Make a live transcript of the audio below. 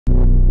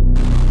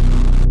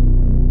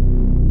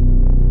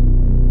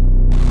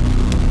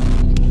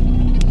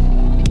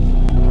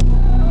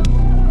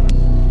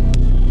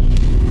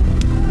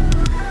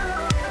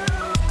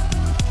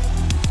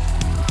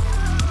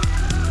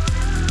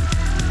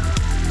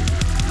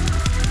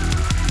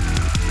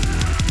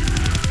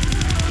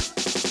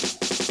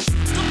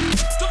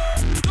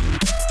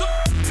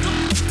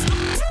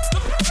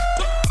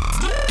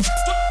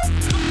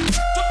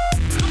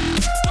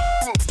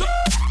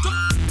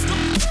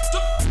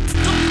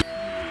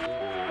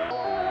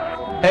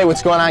Hey,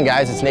 what's going on,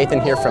 guys? It's Nathan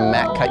here from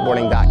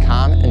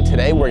kiteboarding.com, and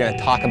today we're going to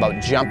talk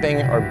about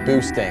jumping or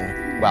boosting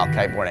while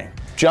kiteboarding.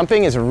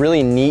 Jumping is a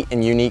really neat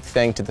and unique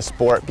thing to the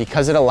sport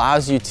because it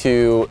allows you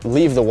to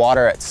leave the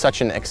water at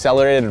such an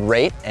accelerated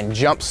rate and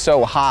jump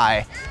so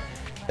high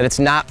that it's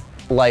not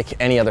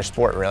like any other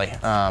sport, really.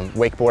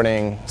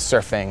 Wakeboarding,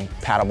 surfing,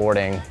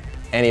 paddleboarding,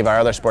 any of our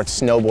other sports,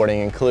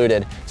 snowboarding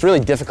included. It's really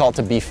difficult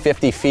to be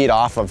 50 feet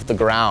off of the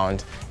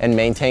ground and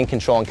maintain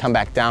control and come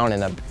back down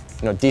in a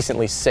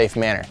decently safe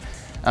manner.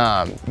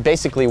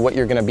 Basically what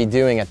you're going to be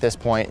doing at this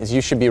point is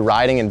you should be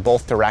riding in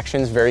both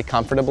directions very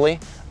comfortably,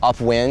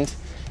 upwind,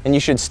 and you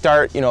should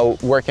start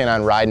working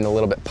on riding a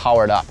little bit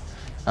powered up.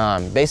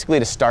 Basically,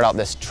 to start out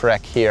this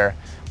trick here,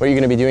 what you're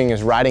going to be doing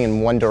is riding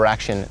in one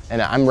direction,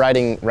 and I'm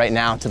riding right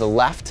now to the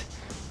left,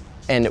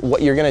 and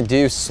what you're going to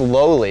do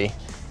slowly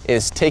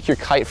is take your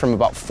kite from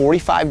about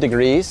 45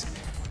 degrees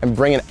and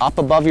bring it up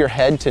above your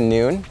head to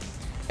noon,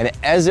 and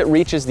as it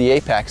reaches the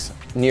apex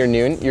near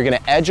noon, you're going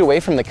to edge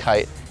away from the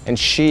kite and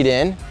sheet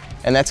in,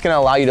 and that's going to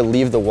allow you to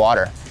leave the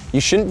water.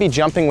 You shouldn't be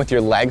jumping with your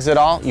legs at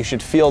all. You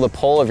should feel the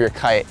pull of your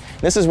kite.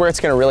 And this is where it's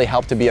going to really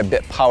help to be a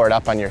bit powered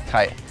up on your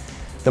kite.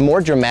 The more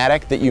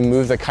dramatic that you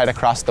move the kite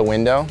across the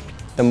window,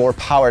 the more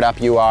powered up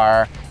you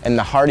are, and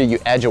the harder you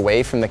edge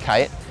away from the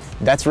kite,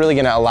 that's really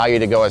going to allow you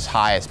to go as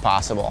high as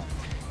possible.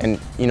 And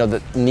the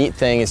neat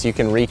thing is you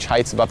can reach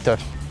heights of up to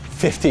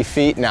 50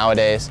 feet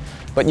nowadays,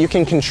 but you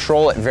can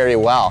control it very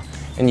well.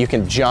 And you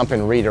can jump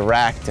and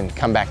redirect and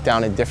come back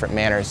down in different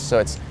manners. So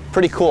it's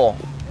pretty cool.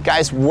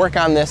 Guys, work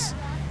on this.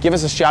 Give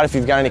us a shout if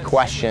you've got any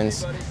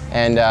questions.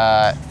 And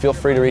feel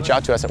free to reach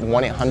out to us at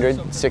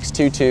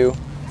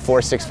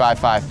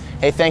 1-800-622-4655.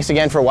 Hey, thanks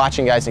again for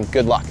watching, guys, and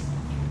good luck.